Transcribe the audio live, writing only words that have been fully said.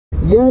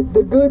Yet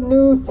the good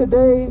news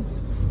today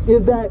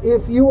is that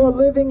if you are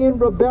living in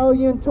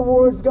rebellion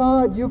towards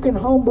God, you can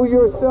humble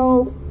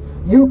yourself.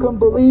 You can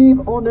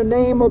believe on the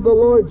name of the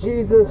Lord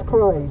Jesus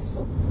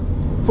Christ.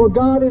 For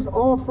God is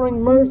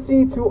offering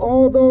mercy to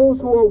all those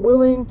who are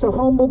willing to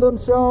humble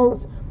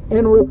themselves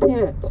and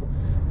repent.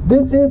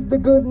 This is the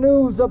good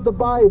news of the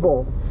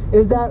Bible,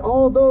 is that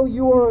although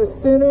you are a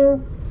sinner,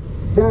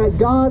 that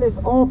God is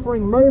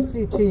offering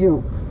mercy to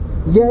you.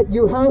 Yet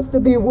you have to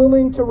be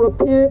willing to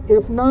repent.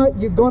 If not,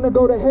 you're going to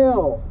go to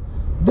hell.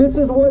 This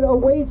is what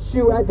awaits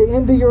you at the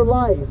end of your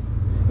life.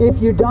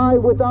 If you die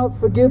without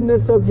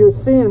forgiveness of your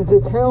sins,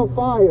 it's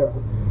hellfire.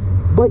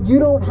 But you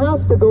don't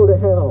have to go to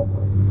hell.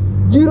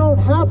 You don't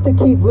have to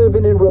keep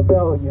living in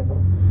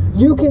rebellion.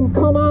 You can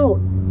come out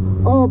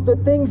of the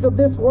things of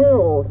this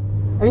world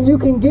and you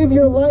can give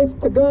your life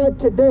to God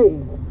today.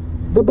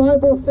 The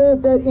Bible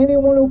says that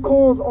anyone who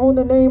calls on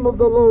the name of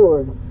the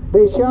Lord,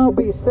 they shall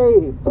be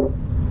saved.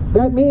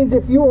 That means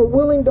if you are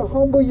willing to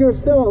humble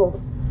yourself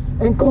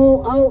and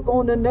call out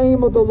on the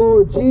name of the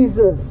Lord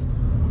Jesus,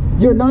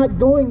 you're not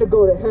going to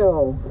go to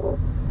hell.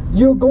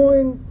 You're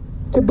going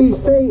to be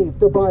saved,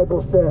 the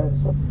Bible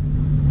says.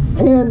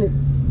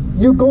 And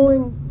you're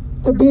going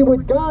to be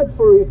with God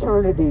for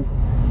eternity.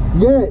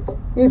 Yet,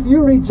 if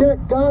you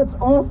reject God's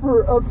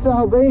offer of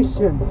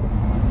salvation,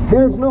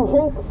 there's no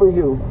hope for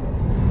you.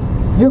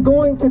 You're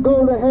going to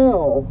go to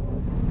hell.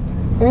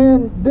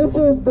 And this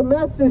is the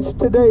message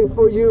today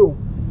for you.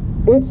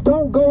 It's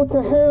don't go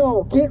to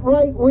hell. Get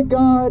right with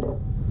God.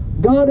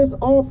 God is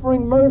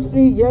offering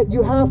mercy, yet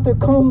you have to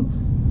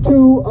come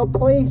to a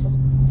place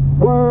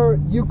where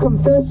you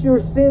confess your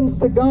sins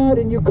to God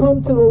and you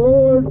come to the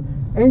Lord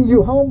and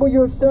you humble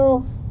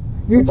yourself.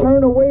 You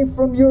turn away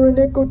from your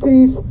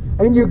iniquities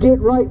and you get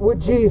right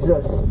with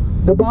Jesus.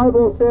 The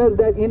Bible says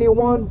that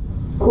anyone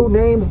who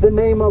names the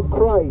name of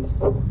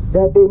Christ,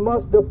 that they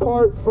must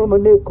depart from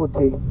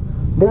iniquity.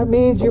 That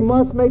means you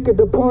must make a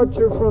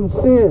departure from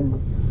sin.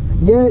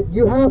 Yet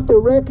you have to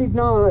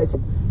recognize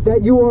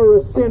that you are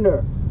a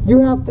sinner.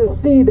 You have to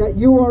see that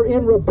you are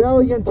in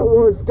rebellion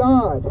towards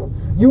God.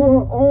 You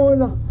are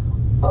on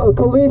a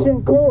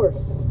collision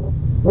course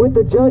with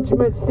the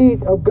judgment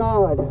seat of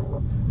God.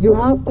 You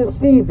have to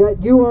see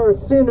that you are a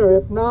sinner.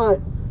 If not,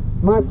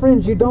 my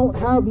friends, you don't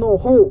have no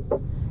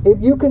hope.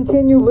 If you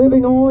continue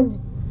living on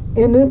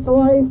in this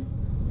life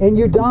and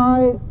you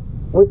die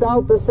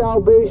without the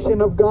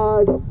salvation of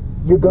God,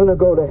 you're going to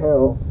go to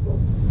hell.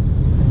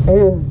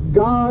 And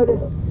God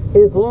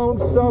is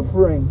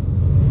long-suffering.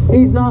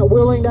 He's not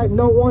willing that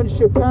no one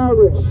should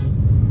perish,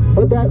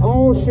 but that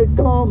all should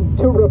come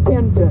to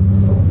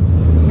repentance.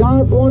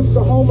 God wants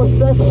the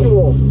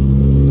homosexual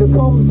to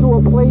come to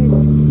a place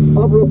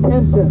of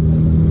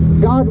repentance.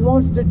 God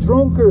wants the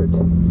drunkard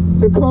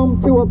to come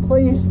to a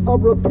place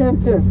of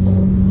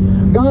repentance.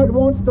 God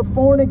wants the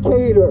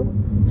fornicator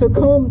to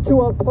come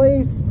to a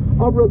place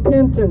of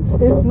repentance.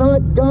 It's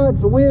not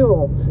God's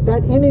will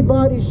that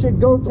anybody should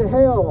go to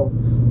hell.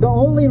 The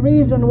only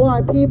reason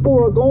why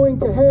people are going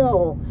to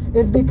hell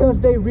is because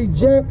they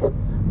reject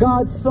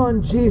God's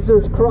Son,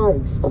 Jesus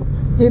Christ.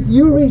 If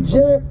you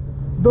reject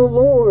the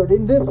Lord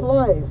in this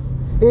life,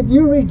 if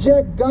you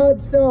reject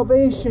God's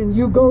salvation,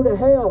 you go to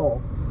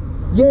hell.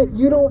 Yet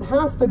you don't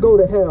have to go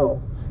to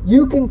hell.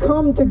 You can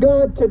come to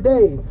God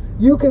today.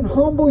 You can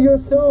humble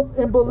yourself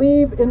and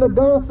believe in the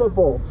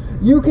gospel.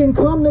 You can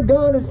come to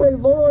God and say,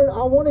 Lord,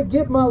 I want to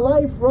get my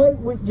life right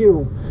with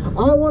you.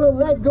 I want to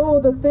let go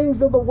of the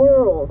things of the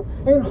world,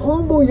 and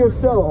humble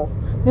yourself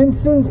and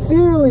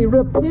sincerely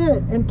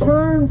repent and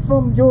turn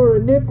from your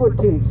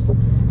iniquities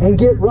and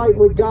get right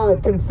with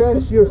God.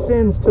 Confess your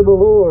sins to the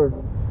Lord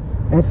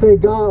and say,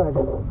 God,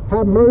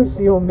 have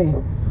mercy on me.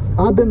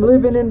 I've been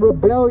living in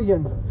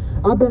rebellion.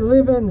 I've been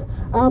living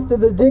after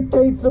the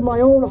dictates of my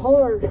own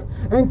heart.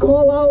 And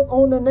call out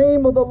on the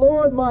name of the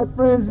Lord, my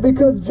friends,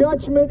 because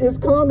judgment is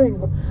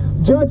coming.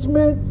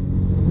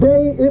 Judgment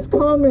day is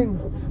coming.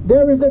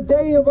 There is a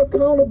day of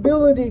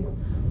accountability.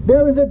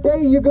 There is a day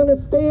you're going to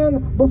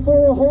stand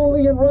before a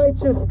holy and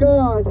righteous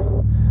God.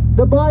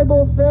 The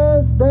Bible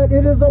says that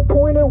it is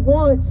appointed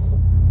once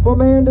for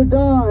man to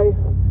die,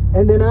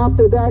 and then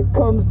after that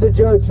comes the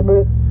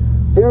judgment.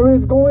 There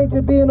is going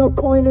to be an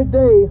appointed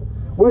day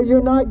where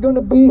you're not going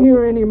to be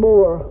here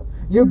anymore.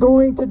 You're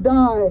going to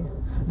die.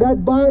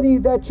 That body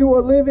that you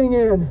are living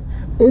in,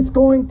 it's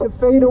going to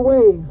fade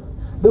away.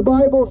 The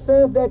Bible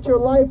says that your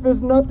life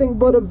is nothing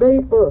but a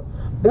vapor.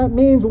 That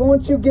means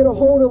once you get a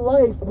hold of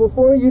life,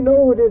 before you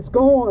know it, it's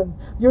gone.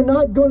 You're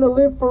not going to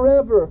live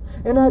forever.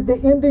 And at the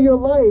end of your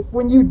life,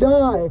 when you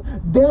die,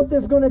 death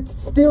is going to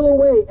steal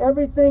away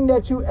everything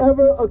that you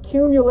ever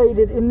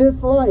accumulated in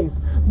this life.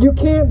 You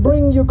can't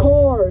bring your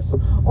cars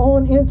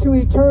on into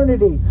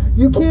eternity.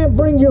 You can't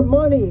bring your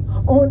money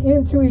on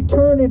into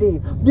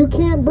eternity. You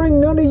can't bring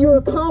none of your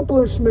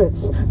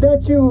accomplishments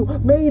that you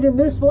made in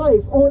this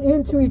life on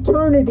into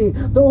eternity.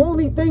 The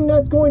only thing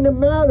that's going to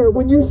matter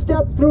when you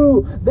step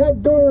through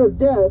that door of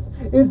death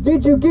is,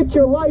 did you get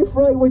your life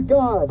right with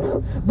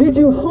God? Did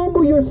you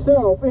humble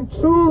yourself and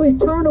truly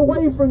turn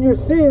away from your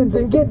sins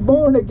and get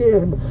born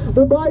again?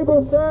 The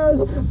Bible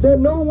says that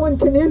no one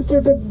can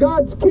enter to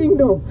God's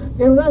kingdom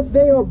unless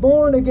they are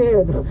born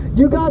again.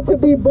 You got to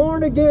be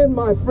born again,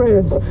 my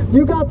friends.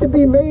 You got to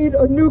be made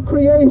a new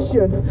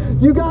creation.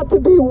 You got to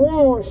be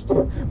washed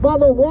by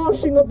the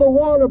washing of the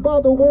water, by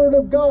the word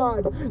of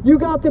God. You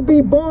got to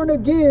be born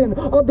again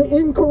of the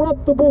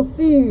incorruptible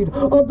seed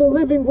of the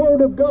living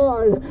word of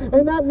God.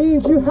 And that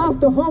means you have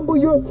to humble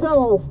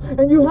yourself,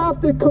 and you have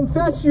to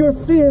confess your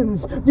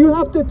sins. You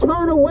have to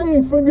turn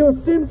away from your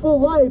sinful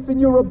life and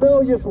your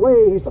rebellious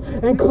ways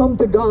and come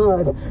to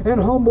God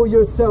and humble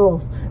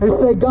yourself and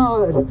say,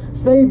 God,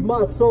 save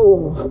my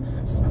soul.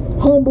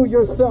 Humble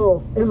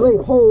yourself and lay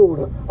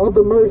hold of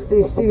the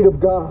mercy seat of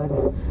God.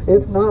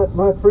 If not,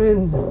 my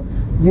friend,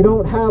 you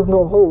don't have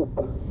no hope.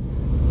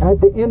 At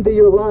the end of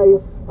your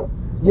life,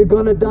 you're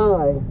going to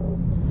die.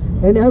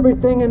 And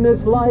everything in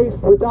this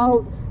life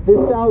without the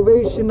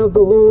salvation of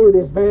the Lord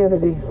is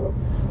vanity.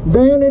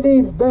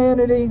 Vanity,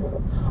 vanity.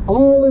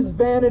 All is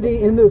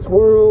vanity in this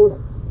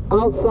world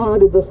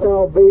outside of the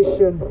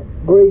salvation,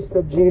 grace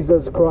of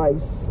Jesus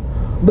Christ.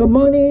 The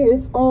money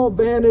is all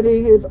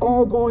vanity. It's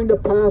all going to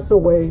pass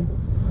away.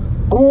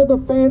 All the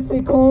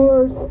fancy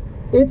cars,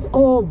 it's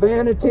all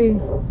vanity.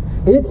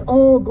 It's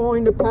all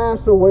going to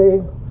pass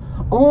away.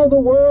 All the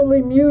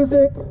worldly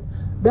music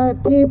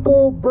that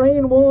people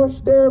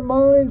brainwash their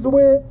minds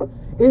with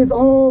is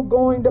all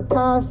going to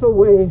pass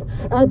away.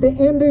 At the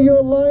end of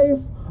your life,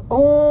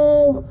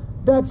 all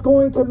that's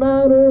going to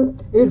matter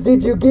is,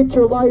 did you get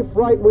your life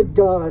right with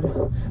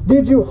God?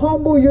 Did you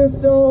humble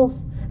yourself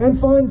and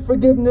find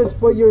forgiveness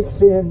for your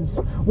sins?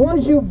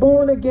 Was you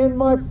born again,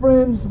 my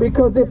friends?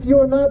 Because if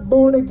you're not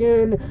born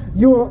again,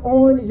 you are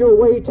on your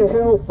way to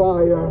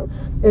hellfire.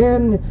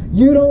 And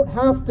you don't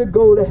have to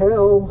go to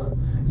hell.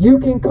 You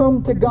can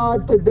come to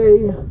God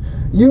today.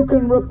 You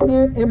can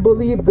repent and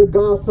believe the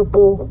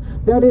gospel,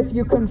 that if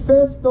you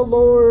confess the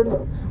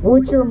Lord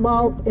with your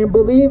mouth and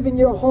believe in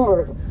your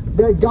heart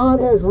that God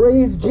has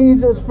raised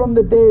Jesus from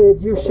the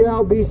dead, you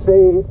shall be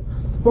saved.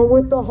 For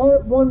with the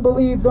heart one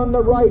believes unto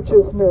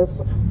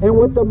righteousness, and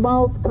with the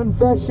mouth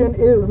confession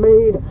is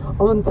made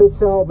unto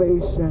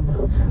salvation.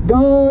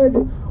 God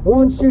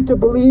wants you to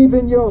believe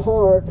in your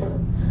heart.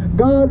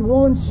 God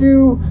wants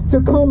you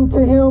to come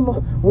to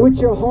Him with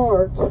your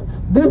heart.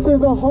 This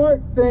is a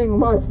heart thing,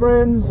 my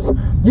friends.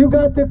 You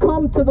got to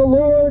come to the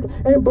Lord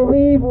and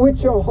believe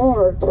with your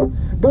heart.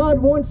 God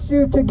wants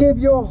you to give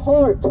your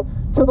heart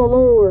to the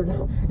Lord.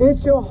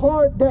 It's your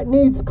heart that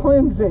needs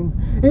cleansing.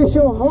 It's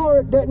your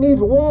heart that needs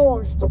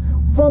washed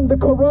from the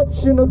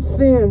corruption of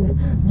sin.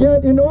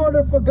 Yet in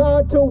order for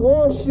God to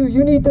wash you,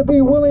 you need to be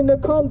willing to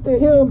come to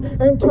Him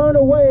and turn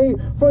away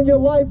from your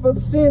life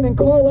of sin and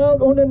call out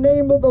on the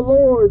name of the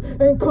Lord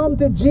and come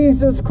to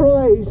Jesus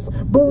Christ.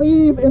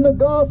 Believe in the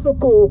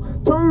gospel.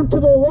 Turn to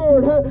the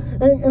Lord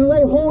and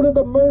lay hold of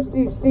the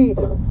mercy seat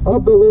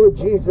of the Lord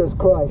Jesus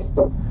Christ.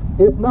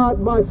 If not,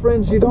 my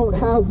friends, you don't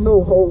have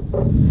no hope.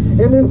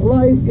 In this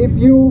life, if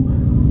you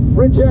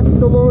reject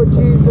the Lord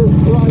Jesus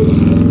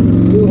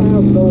Christ, you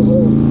have no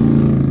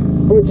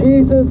hope. For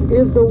Jesus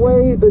is the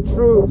way, the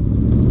truth,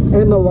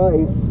 and the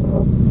life.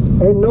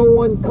 And no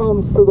one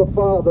comes to the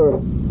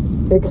Father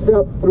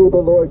except through the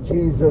Lord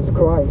Jesus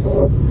Christ.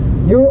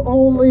 Your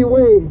only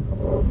way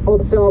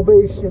of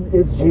salvation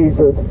is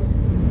Jesus.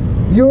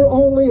 Your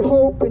only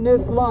hope in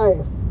this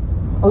life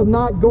of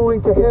not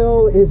going to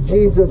hell is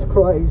Jesus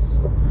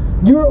Christ.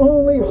 Your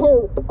only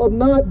hope of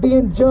not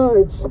being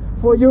judged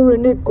for your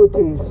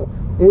iniquities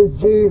is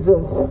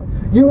Jesus.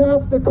 You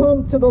have to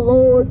come to the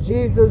Lord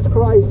Jesus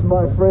Christ,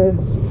 my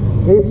friends.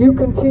 If you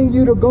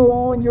continue to go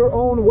on your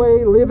own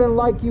way, living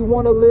like you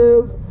want to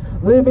live,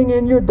 living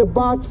in your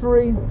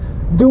debauchery,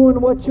 doing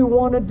what you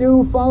want to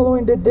do,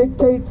 following the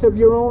dictates of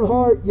your own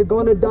heart, you're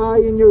going to die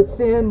in your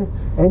sin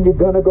and you're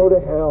going to go to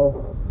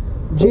hell.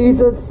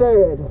 Jesus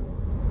said,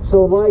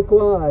 so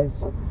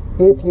likewise,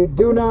 if you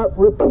do not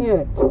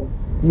repent,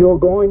 you're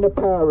going to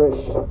perish.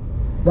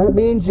 That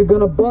means you're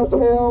going to bust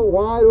hell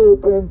wide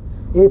open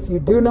if you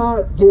do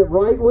not get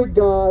right with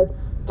God,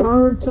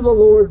 turn to the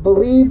Lord,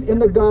 believe in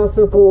the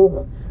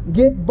gospel,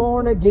 get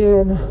born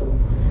again,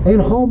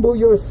 and humble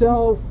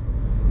yourself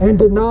and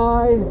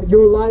deny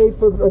your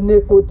life of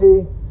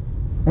iniquity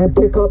and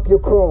pick up your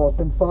cross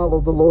and follow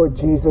the Lord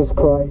Jesus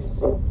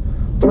Christ.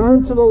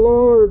 Turn to the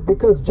Lord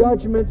because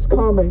judgment's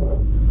coming.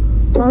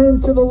 Turn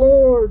to the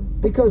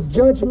Lord because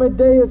judgment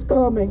day is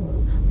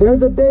coming.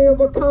 There's a day of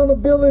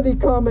accountability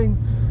coming.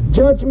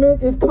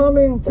 Judgment is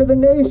coming to the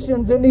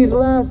nations in these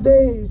last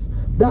days.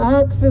 The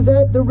axe is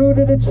at the root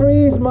of the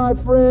trees, my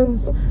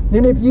friends.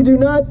 And if you do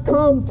not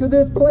come to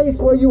this place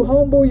where you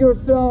humble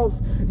yourself,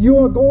 You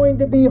are going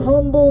to be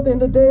humbled in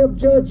the day of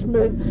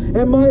judgment.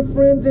 And my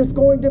friends, it's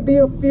going to be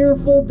a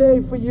fearful day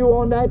for you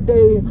on that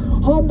day.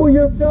 Humble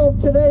yourself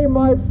today,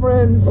 my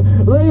friends.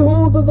 Lay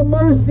hold of the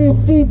mercy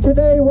seat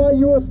today while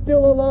you are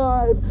still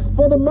alive.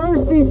 For the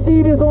mercy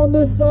seat is on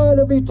this side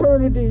of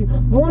eternity.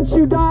 Once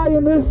you die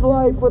in this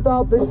life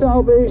without the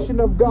salvation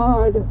of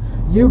God,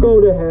 you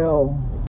go to hell.